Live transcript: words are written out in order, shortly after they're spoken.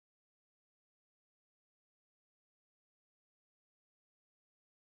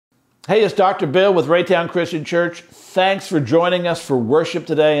Hey, it's Dr. Bill with Raytown Christian Church. Thanks for joining us for worship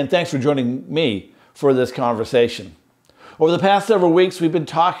today, and thanks for joining me for this conversation. Over the past several weeks, we've been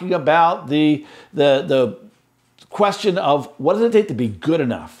talking about the question of what does it take to be good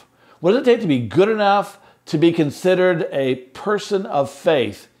enough? What does it take to be good enough to be considered a person of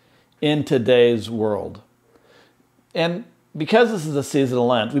faith in today's world? And because this is the season of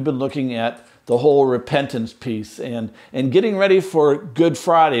Lent, we've been looking at the whole repentance piece and getting ready for Good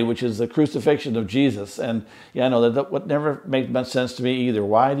Friday, which is the crucifixion of Jesus. And yeah, I know that what never made much sense to me either.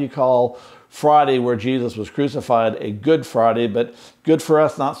 Why do you call Friday where Jesus was crucified a Good Friday, but good for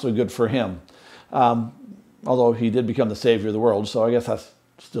us, not so good for him? Although he did become the Savior of the world, so I guess that's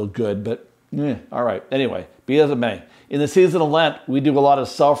still good, but all right. Anyway, be as it may. In the season of Lent, we do a lot of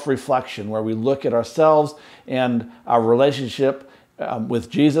self-reflection where we look at ourselves and our relationship with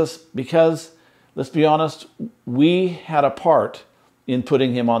Jesus, because let's be honest, we had a part in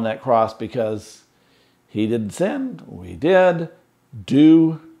putting him on that cross because he didn't sin. We did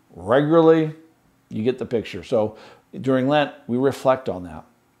do regularly. You get the picture. So during Lent, we reflect on that.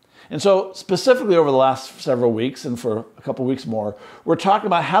 And so specifically over the last several weeks and for a couple weeks more, we're talking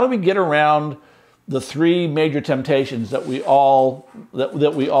about how do we get around the three major temptations that we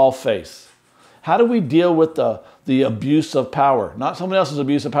all face. How do we deal with the abuse of power? Not someone else's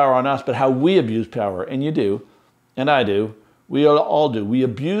abuse of power on us, but how we abuse power. And you do, and I do. We all do. We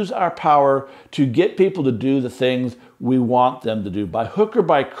abuse our power to get people to do the things we want them to do. By hook or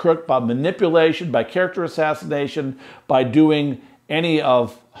by crook, by manipulation, by character assassination, by doing any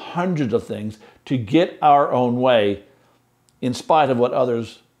of hundreds of things to get our own way in spite of what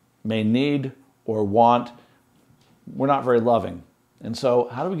others may need or want. We're not very loving. And so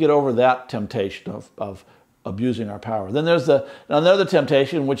how do we get over that temptation of abusing our power? Then there's another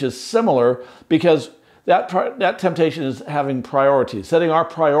temptation, which is similar, because that temptation is having priorities, setting our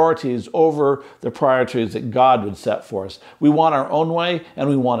priorities over the priorities that God would set for us. We want our own way, and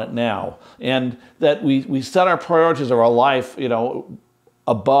we want it now. And that we set our priorities of our life,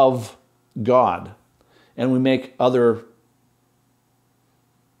 above God. And we make other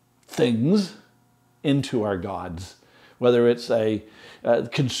things into our gods. Whether it's a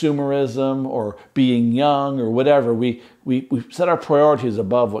consumerism or being young or whatever, we set our priorities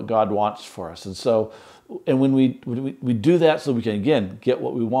above what God wants for us. And so, and when we do that so we can, again, get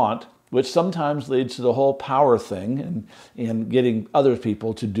what we want, which sometimes leads to the whole power thing and getting other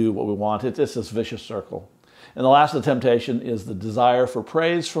people to do what we want. It's this vicious circle. And the last of the temptation is the desire for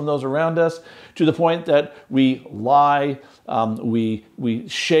praise from those around us, to the point that we lie, we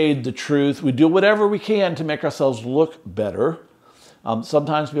shade the truth, we do whatever we can to make ourselves look better.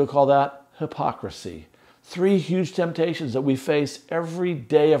 Sometimes people call that hypocrisy. Three huge temptations that we face every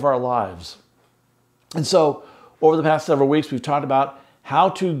day of our lives. And so over the past several weeks, we've talked about how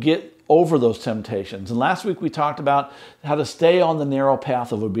to get over those temptations. And last week we talked about how to stay on the narrow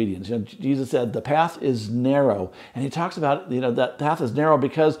path of obedience. Jesus said the path is narrow. And he talks about, that path is narrow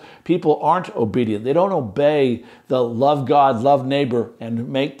because people aren't obedient. They don't obey the love God, love neighbor, and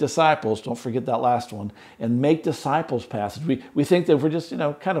make disciples. Don't forget that last one. And make disciples passage. We think that if we're just,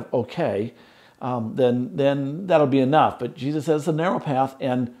 kind of okay, then that'll be enough. But Jesus says it's a narrow path,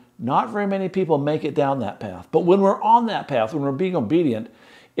 and not very many people make it down that path. But when we're on that path, when we're being obedient,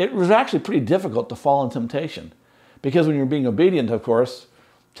 it was actually pretty difficult to fall in temptation, because when you're being obedient, of course,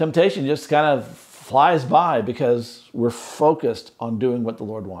 temptation just kind of flies by because we're focused on doing what the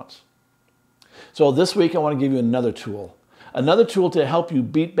Lord wants. So this week I want to give you another tool to help you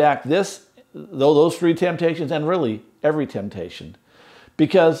beat back those three temptations, and really every temptation,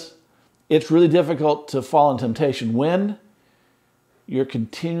 because it's really difficult to fall in temptation when you're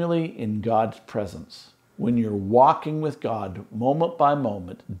continually in God's presence. When you're walking with God moment by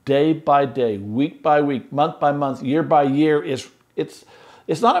moment, day by day, week by week, month by month, year by year, it's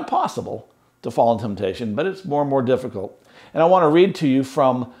not impossible to fall in temptation, but it's more and more difficult. And I want to read to you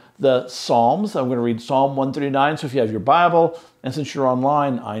from the Psalms. I'm going to read Psalm 139. So if you have your Bible, and since you're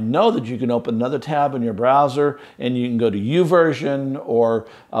online, I know that you can open another tab in your browser, and you can go to YouVersion or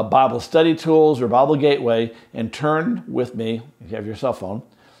Bible Study Tools or Bible Gateway and turn with me, if you have your cell phone,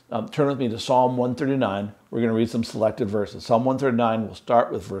 turn with me to Psalm 139. We're going to read some selected verses. Psalm 139, we'll start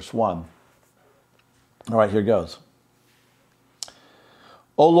with verse 1. All right, here goes.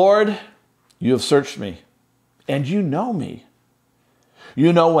 O Lord, you have searched me, and you know me.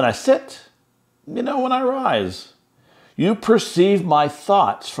 You know when I sit, you know when I rise. You perceive my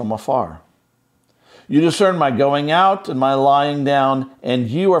thoughts from afar. You discern my going out and my lying down, and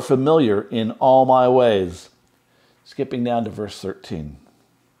you are familiar in all my ways. Skipping down to verse 13.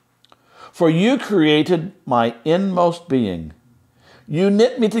 For you created my inmost being. You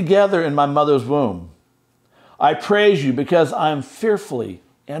knit me together in my mother's womb. I praise you because I am fearfully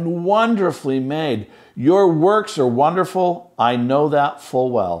and wonderfully made. Your works are wonderful. I know that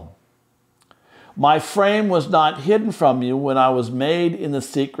full well. My frame was not hidden from you when I was made in the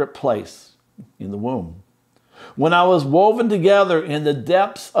secret place, in the womb. When I was woven together in the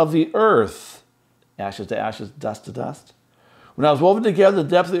depths of the earth, ashes to ashes, dust to dust. When I was woven together in the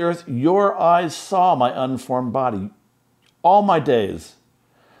depths of the earth, your eyes saw my unformed body. All my days,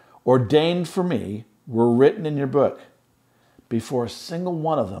 ordained for me, were written in your book before a single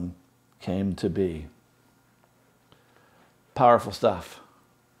one of them came to be. Powerful stuff.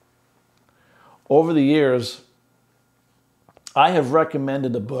 Over the years, I have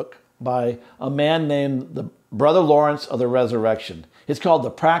recommended a book by a man named the Brother Lawrence of the Resurrection. It's called The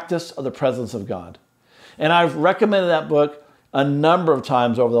Practice of the Presence of God. And I've recommended that book a number of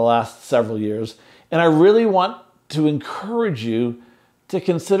times over the last several years. And I really want to encourage you to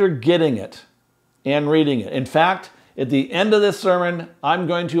consider getting it and reading it. In fact, at the end of this sermon, I'm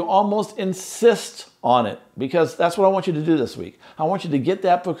going to almost insist on it because that's what I want you to do this week. I want you to get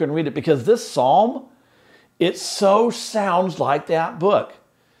that book and read it because this psalm, it so sounds like that book.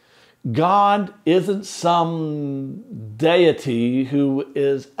 God isn't some deity who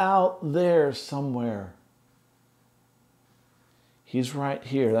is out there somewhere. He's right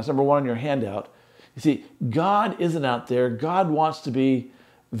here. That's number one on your handout. You see, God isn't out there. God wants to be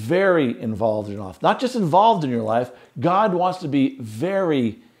very involved in your life. Not just involved in your life, God wants to be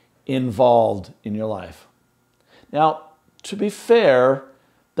very involved in your life. Now, to be fair,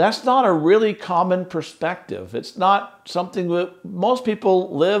 that's not a really common perspective. It's not something that most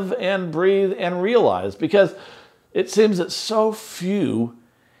people live and breathe and realize because it seems that so few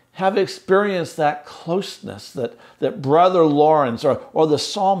have experienced that closeness that Brother Lawrence or the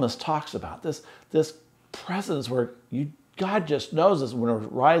psalmist talks about. This presence where God just knows us when we're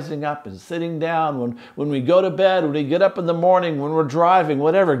rising up and sitting down, when we go to bed, when we get up in the morning, when we're driving,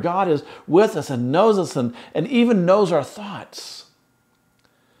 whatever. God is with us and knows us and even knows our thoughts.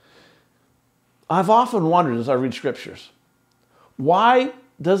 I've often wondered as I read scriptures, why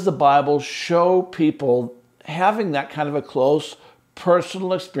does the Bible show people having that kind of a close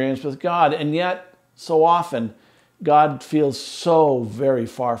personal experience with God, and yet so often God feels so very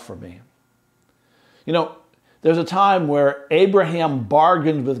far from me? You know, there's a time where Abraham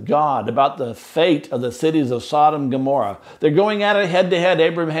bargained with God about the fate of the cities of Sodom and Gomorrah. They're going at it head to head.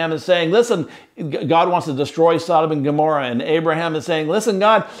 Abraham is saying, listen, God wants to destroy Sodom and Gomorrah. And Abraham is saying, listen,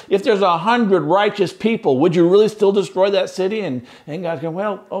 God, if there's 100 righteous people, would you really still destroy that city? And God's going,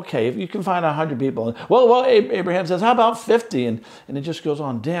 well, okay, if you can find 100 people. Well, Abraham says, how about 50? And it just goes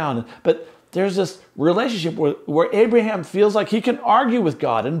on down. But there's this relationship where Abraham feels like he can argue with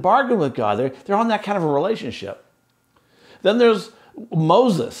God and bargain with God. They're on that kind of a relationship. Then there's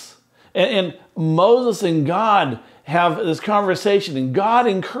Moses. And Moses and God have this conversation. And God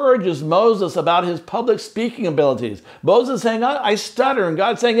encourages Moses about his public speaking abilities. Moses saying, I stutter. And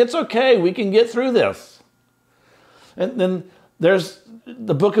God saying, it's okay. We can get through this. And then there's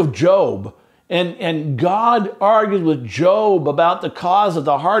the book of Job. And God argues with Job about the cause of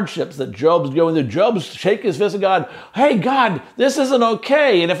the hardships that Job's going through. Job's shaking his fist at God. Hey, God, this isn't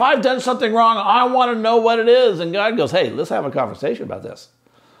okay. And if I've done something wrong, I want to know what it is. And God goes, hey, let's have a conversation about this.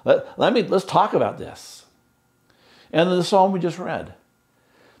 Let's talk about this. And then the psalm we just read,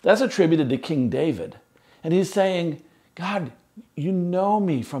 that's attributed to King David. And he's saying, God, you know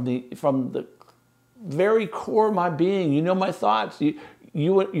me from the very core of my being. You know my thoughts.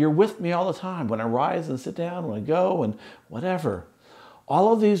 You're with me all the time when I rise and sit down, when I go and whatever.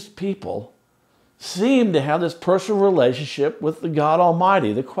 All of these people seem to have this personal relationship with the God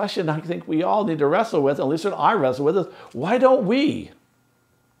Almighty. The question I think we all need to wrestle with, at least I wrestle with, is why don't we?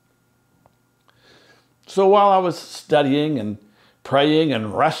 So while I was studying and praying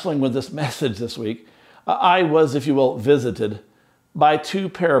and wrestling with this message this week, I was, if you will, visited by two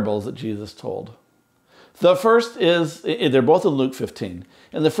parables that Jesus told. The first is, they're both in Luke 15.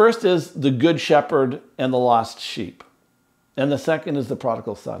 And the first is the good shepherd and the lost sheep. And the second is the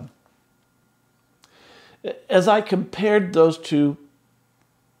prodigal son. As I compared those two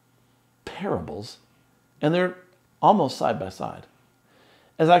parables, and they're almost side by side,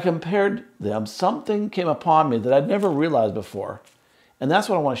 as I compared them, something came upon me that I'd never realized before. And that's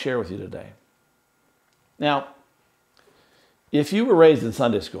what I want to share with you today. Now, if you were raised in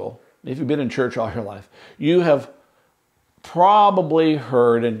Sunday school, if you've been in church all your life, you have probably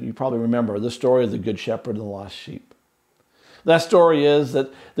heard, and you probably remember, the story of the good shepherd and the lost sheep. That story is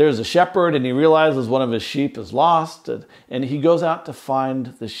that there's a shepherd and he realizes one of his sheep is lost and he goes out to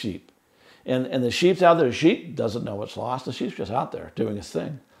find the sheep. And the sheep's out there. The sheep doesn't know it's lost. The sheep's just out there doing his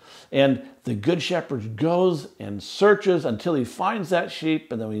thing. And the good shepherd goes and searches until he finds that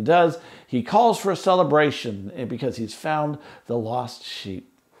sheep. And then when he does, he calls for a celebration because he's found the lost sheep.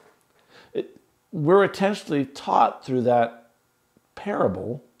 We're intentionally taught through that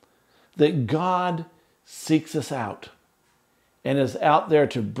parable that God seeks us out and is out there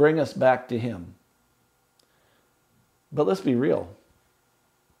to bring us back to him. But let's be real.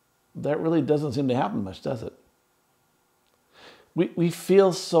 That really doesn't seem to happen much, does it? We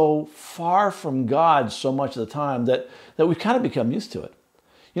feel so far from God so much of the time that we've kind of become used to it.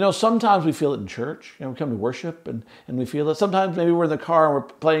 Sometimes we feel it in church. We come to worship and we feel it. Sometimes maybe we're in the car and we're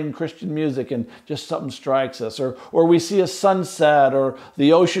playing Christian music and just something strikes us. Or we see a sunset or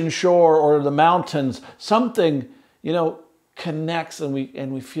the ocean shore or the mountains. Something, connects and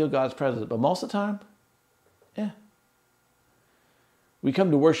we feel God's presence. But most of the time, we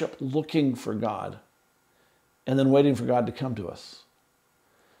come to worship looking for God and then waiting for God to come to us.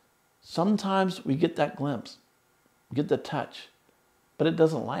 Sometimes we get that glimpse, we get the touch, but it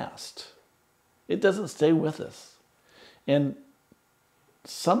doesn't last. It doesn't stay with us. And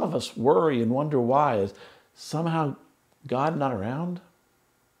some of us worry and wonder why. Is somehow God not around?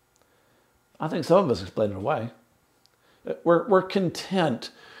 I think some of us explain it away. We're content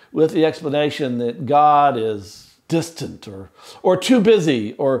with the explanation that God is distant or too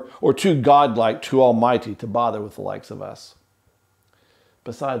busy or too godlike, too almighty to bother with the likes of us.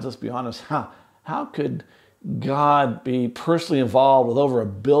 Besides, let's be honest, how could God be personally involved with over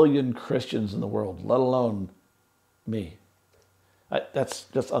 1 billion Christians in the world, let alone me? That's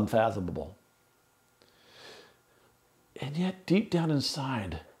just unfathomable. And yet, deep down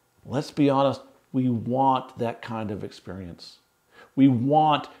inside, let's be honest, we want that kind of experience. We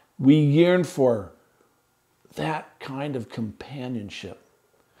yearn for that kind of companionship.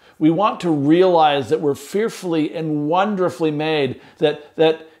 We want to realize that we're fearfully and wonderfully made,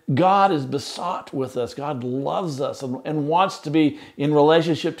 that God is besought with us. God loves us and wants to be in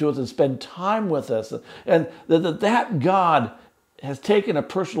relationship to us and spend time with us. And that God has taken a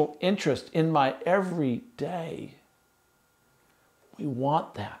personal interest in my every day. We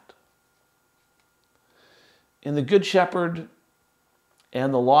want that. In the Good Shepherd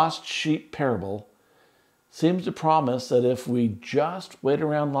and the lost sheep parable, seems to promise that if we just wait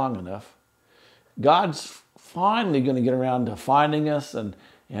around long enough, God's finally going to get around to finding us and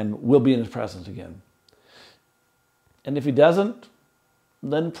we'll be in his presence again. And if he doesn't,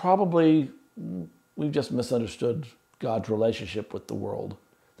 then probably we've just misunderstood God's relationship with the world.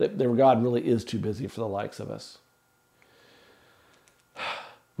 That God really is too busy for the likes of us.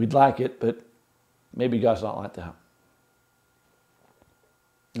 We'd like it, but maybe God's not like that.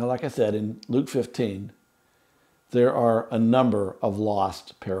 Now, like I said, in Luke 15, there are a number of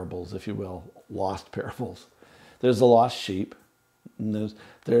lost parables, if you will, lost parables. There's the lost sheep, and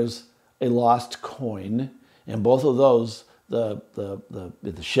there's a lost coin, and both of those, the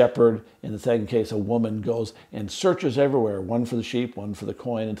shepherd, in the second case, a woman goes and searches everywhere, one for the sheep, one for the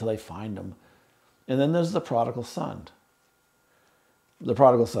coin, until they find them. And then there's the prodigal son. The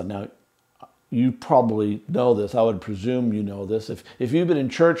prodigal son. Now, you probably know this. I would presume you know this. If you've been in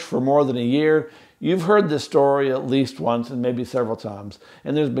church for more than a year, you've heard this story at least once and maybe several times.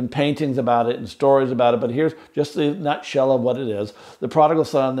 And there's been paintings about it and stories about it. But here's just the nutshell of what it is. The prodigal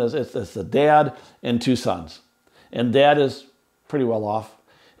son, it's the dad and 2 sons. And dad is pretty well off.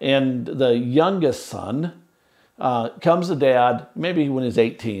 And the youngest son comes to dad, maybe when he's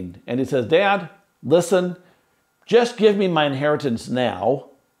 18. And he says, "Dad, listen, just give me my inheritance now.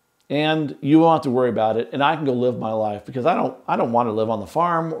 And you won't have to worry about it, and I can go live my life because I don't want to live on the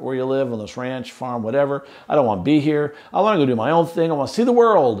farm where you live, on this ranch, farm, whatever. I don't want to be here. I want to go do my own thing. I want to see the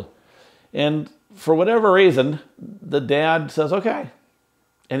world." And for whatever reason, the dad says, "Okay."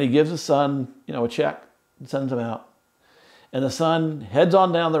 And he gives his son, a check and sends him out. And the son heads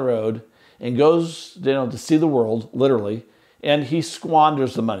on down the road and goes, to see the world, literally. And he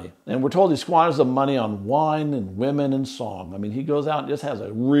squanders the money. And we're told he squanders the money on wine and women and song. I mean, he goes out and just has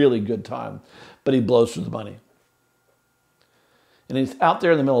a really good time, but he blows through the money. And he's out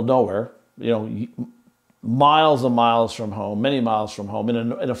there in the middle of nowhere, miles and miles from home, many miles from home,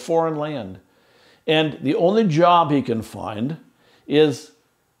 in a foreign land. And the only job he can find is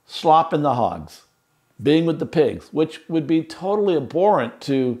slopping the hogs, being with the pigs, which would be totally abhorrent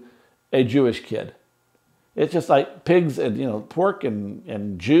to a Jewish kid. It's just like pigs and, pork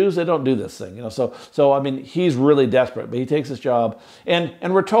and Jews, they don't do this thing, So, I mean, he's really desperate, but he takes this job. And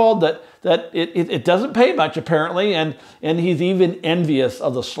we're told that it doesn't pay much, apparently, and he's even envious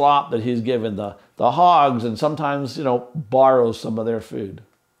of the slop that he's given the hogs and sometimes, borrows some of their food.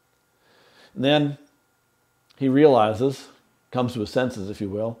 And then he realizes, comes to his senses, if you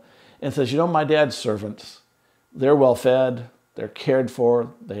will, and says, my dad's servants, they're well fed, they're cared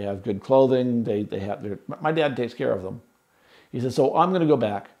for, they have good clothing, my dad takes care of them. He says, so I'm going to go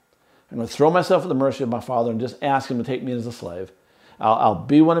back. I'm going to throw myself at the mercy of my father and just ask him to take me as a slave. I'll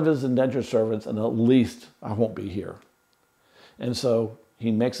be one of his indentured servants, and at least I won't be here. And so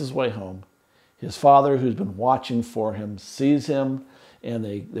he makes his way home. His father, who's been watching for him, sees him, and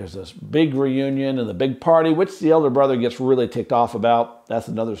there's this big reunion and the big party, which the elder brother gets really ticked off about. That's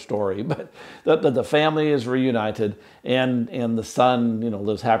another story. But the family is reunited, and the son,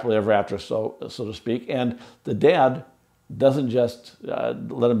 lives happily ever after, so to speak. And the dad doesn't just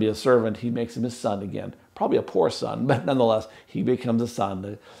let him be a servant. He makes him his son again. Probably a poor son, but nonetheless, he becomes a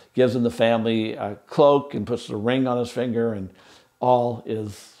son. Gives him the family cloak and puts the ring on his finger, and all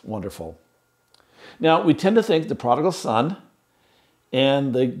is wonderful. Now, we tend to think the prodigal son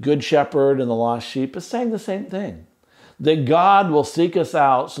and the good shepherd and the lost sheep is saying the same thing. That God will seek us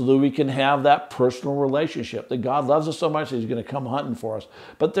out so that we can have that personal relationship. That God loves us so much that he's going to come hunting for us.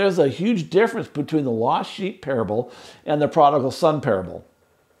 But there's a huge difference between the lost sheep parable and the prodigal son parable.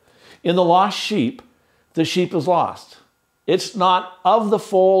 In the lost sheep, the sheep is lost. It's not of the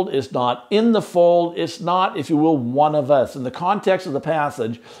fold, it's not in the fold, it's not, if you will, one of us. In the context of the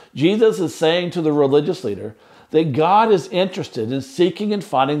passage, Jesus is saying to the religious leader that God is interested in seeking and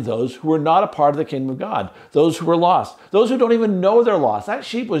finding those who are not a part of the kingdom of God, those who are lost, those who don't even know they're lost. That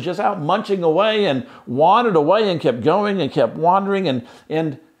sheep was just out munching away and wandered away and kept going and kept wandering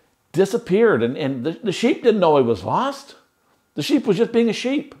and disappeared. And the sheep didn't know he was lost. The sheep was just being a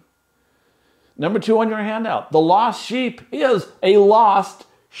sheep. Number 2 on your handout, the lost sheep is a lost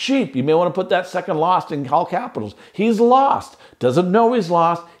sheep. You may want to put that second lost in all capitals. He's lost. Doesn't know he's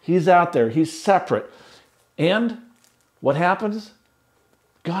lost. He's out there. He's separate. And what happens?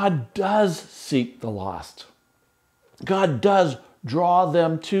 God does seek the lost. God does draw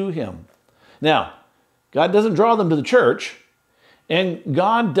them to him. Now, God doesn't draw them to the church, and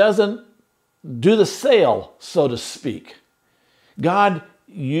God doesn't do the sale, so to speak. God,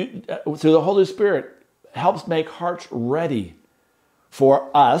 through the Holy Spirit, helps make hearts ready for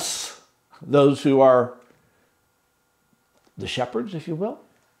us, those who are the shepherds, if you will.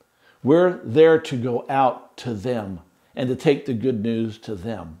 We're there to go out to them and to take the good news to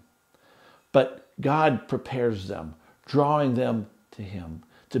them. But God prepares them, drawing them to him,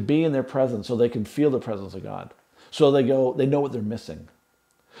 to be in their presence so they can feel the presence of God. So they know what they're missing.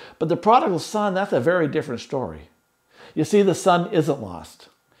 But the prodigal son, that's a very different story. You see, the son isn't lost.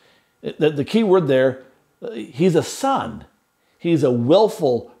 The key word there, he's a son. He's a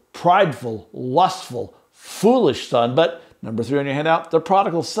willful, prideful, lustful, foolish son. But number 3 on your handout, the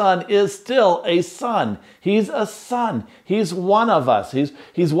prodigal son is still a son. He's a son. He's one of us.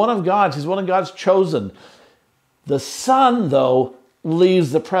 He's one of God's. He's one of God's chosen. The son, though,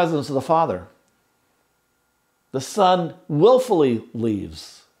 leaves the presence of the father. The son willfully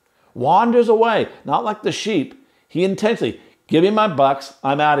leaves, wanders away, not like the sheep. He intentionally, give me my bucks,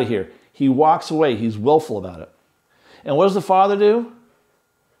 I'm out of here. He walks away. He's willful about it. And what does the father do?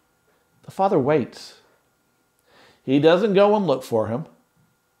 The father waits. He doesn't go and look for him.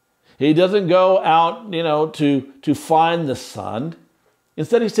 He doesn't go out, to find the son.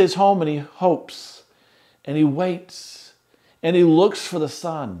 Instead, he stays home and he hopes and he waits and he looks for the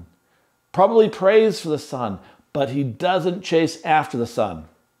son, probably prays for the son, but he doesn't chase after the son.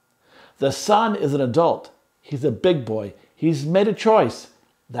 The son is an adult. He's a big boy. He's made a choice.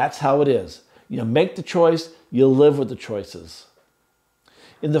 That's how it is. You make the choice, you live with the choices.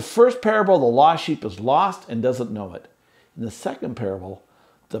 In the first parable, the lost sheep is lost and doesn't know it. In the second parable,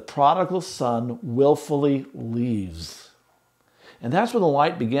 the prodigal son willfully leaves. And that's when the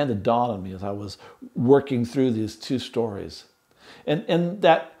light began to dawn on me as I was working through these two stories. And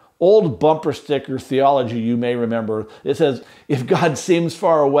that old bumper sticker theology you may remember, it says, if God seems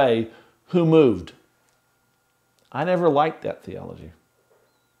far away, who moved? I never liked that theology.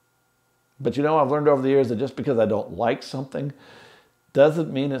 But I've learned over the years that just because I don't like something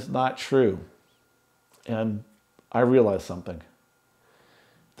doesn't mean it's not true. And I realized something.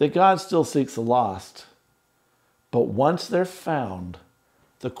 That God still seeks the lost. But once they're found,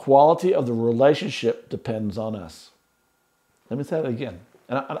 the quality of the relationship depends on us. Let me say that again.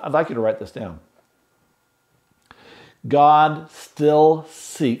 And I'd like you to write this down. God still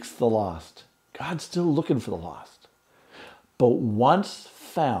seeks the lost. God's still looking for the lost. But once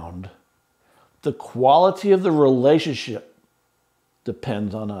found, the quality of the relationship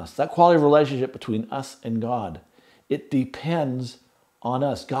depends on us. That quality of relationship between us and God, it depends on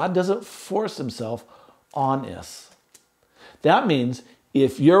us. God doesn't force himself on us. That means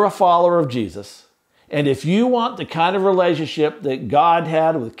if you're a follower of Jesus, and if you want the kind of relationship that God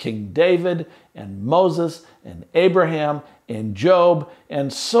had with King David and Moses and Abraham and Job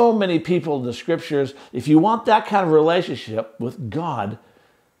and so many people in the scriptures, if you want that kind of relationship with God,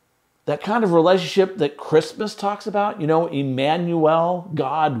 that kind of relationship that Christmas talks about, Emmanuel,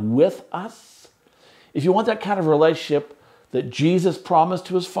 God with us, if you want that kind of relationship that Jesus promised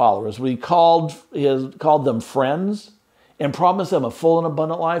to his followers, when he called them friends and promised them a full and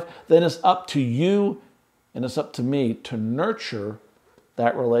abundant life, then it's up to you and it's up to me to nurture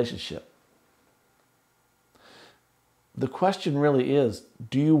that relationship. The question really is,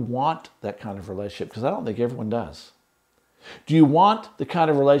 do you want that kind of relationship? Because I don't think everyone does. Do you want the kind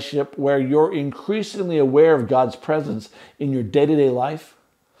of relationship where you're increasingly aware of God's presence in your day-to-day life?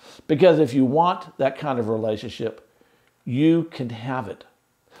 Because if you want that kind of relationship, you can have it.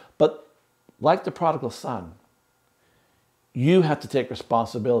 But like the prodigal son, you have to take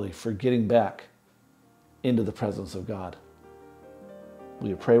responsibility for getting back into the presence of God. Will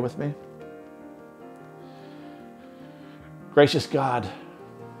you pray with me? Gracious God,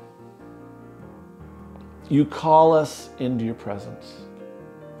 you call us into your presence.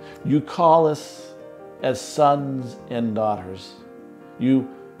 You call us as sons and daughters. You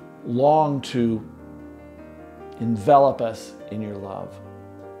long to envelop us in your love,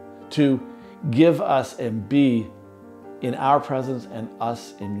 to give us and be in our presence and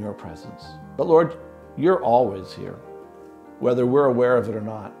us in your presence. But Lord, you're always here, whether we're aware of it or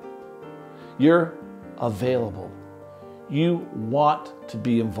not. You're available. You want to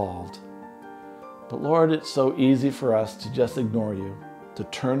be involved. But Lord, it's so easy for us to just ignore you, to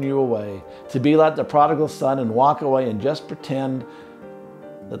turn you away, to be like the prodigal son and walk away and just pretend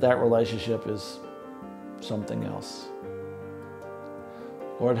that relationship is something else.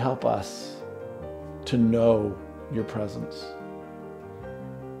 Lord, help us to know your presence.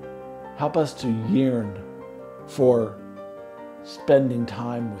 Help us to yearn for spending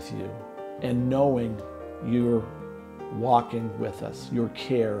time with you and knowing you're walking with us, your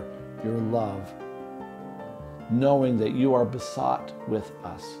care, your love, knowing that you are besought with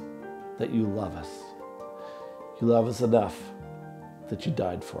us, that you love us. You love us enough that you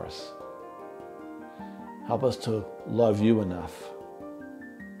died for us. Help us to love you enough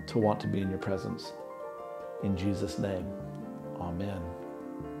to want to be in your presence. In Jesus' name, amen.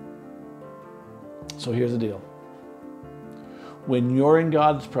 So here's the deal. When you're in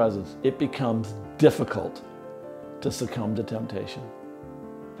God's presence, it becomes difficult to succumb to temptation.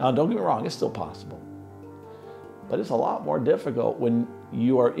 Now, don't get me wrong, it's still possible. But it's a lot more difficult when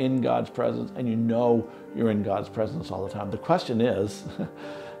you are in God's presence and you know you're in God's presence all the time. The question is,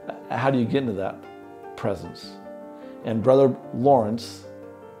 how do you get into that presence? And Brother Lawrence,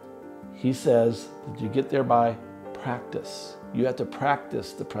 he says that you get there by practice. You have to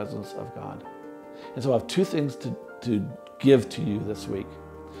practice the presence of God. And so I have two things to give to you this week.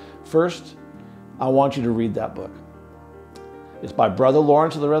 First, I want you to read that book. It's by Brother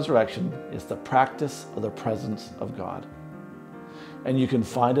Lawrence of the Resurrection. It's The Practice of the Presence of God. And you can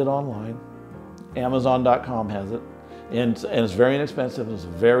find it online. Amazon.com has it. And it's very inexpensive. It's a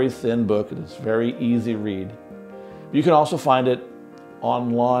very thin book. And it's very easy read. You can also find it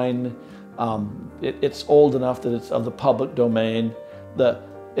online. It's old enough that it's of the public domain.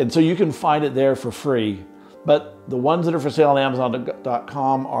 And so you can find it there for free. But the ones that are for sale on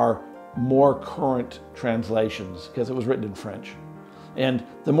Amazon.com are more current translations because it was written in French. And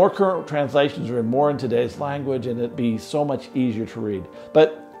the more current translations are more in today's language and it'd be so much easier to read.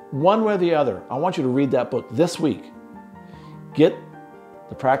 But one way or the other, I want you to read that book this week. Get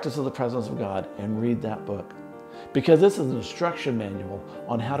The Practice of the Presence of God and read that book. Because this is an instruction manual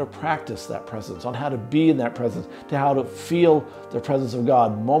on how to practice that presence, on how to be in that presence, to how to feel the presence of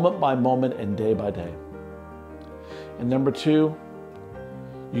God moment by moment and day by day. And number two,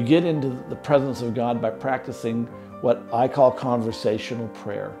 you get into the presence of God by practicing what I call conversational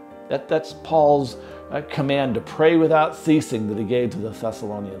prayer. That's Paul's command to pray without ceasing that he gave to the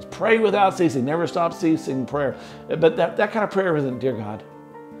Thessalonians. Pray without ceasing, never stop ceasing prayer. But that kind of prayer isn't, dear God,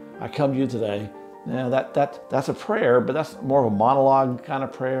 I come to you today. Yeah, that's a prayer, but that's more of a monologue kind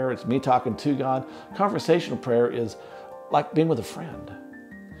of prayer. It's me talking to God. Conversational prayer is like being with a friend,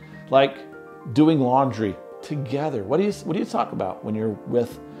 like doing laundry together. What do you talk about when you're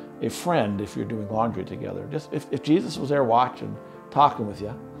with a friend if you're doing laundry together? Just if Jesus was there watching, talking with you,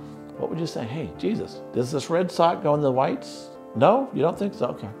 what would you say? Hey, Jesus, does this red sock go in the whites? No, you don't think so?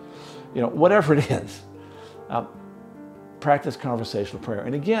 Okay. Whatever it is, practice conversational prayer.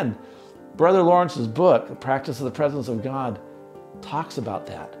 And again, Brother Lawrence's book, The Practice of the Presence of God, talks about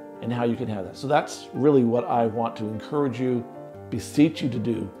that and how you can have that. So that's really what I want to encourage you beseech you to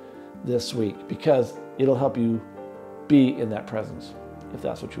do this week, because it'll help you be in that presence if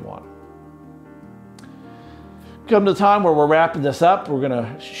that's what you want. Come to the time where we're wrapping this up. We're going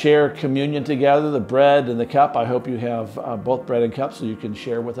to share communion together, the bread and the cup. I hope you have both bread and cup so you can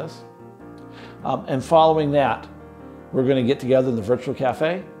share with us. And following that, we're going to get together in the virtual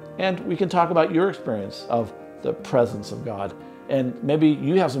cafe, and we can talk about your experience of the presence of God. And maybe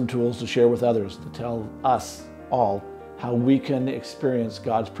you have some tools to share with others to tell us all how we can experience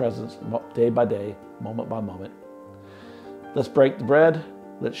God's presence day by day, moment by moment. Let's break the bread,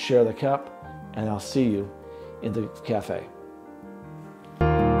 let's share the cup, and I'll see you in the cafe.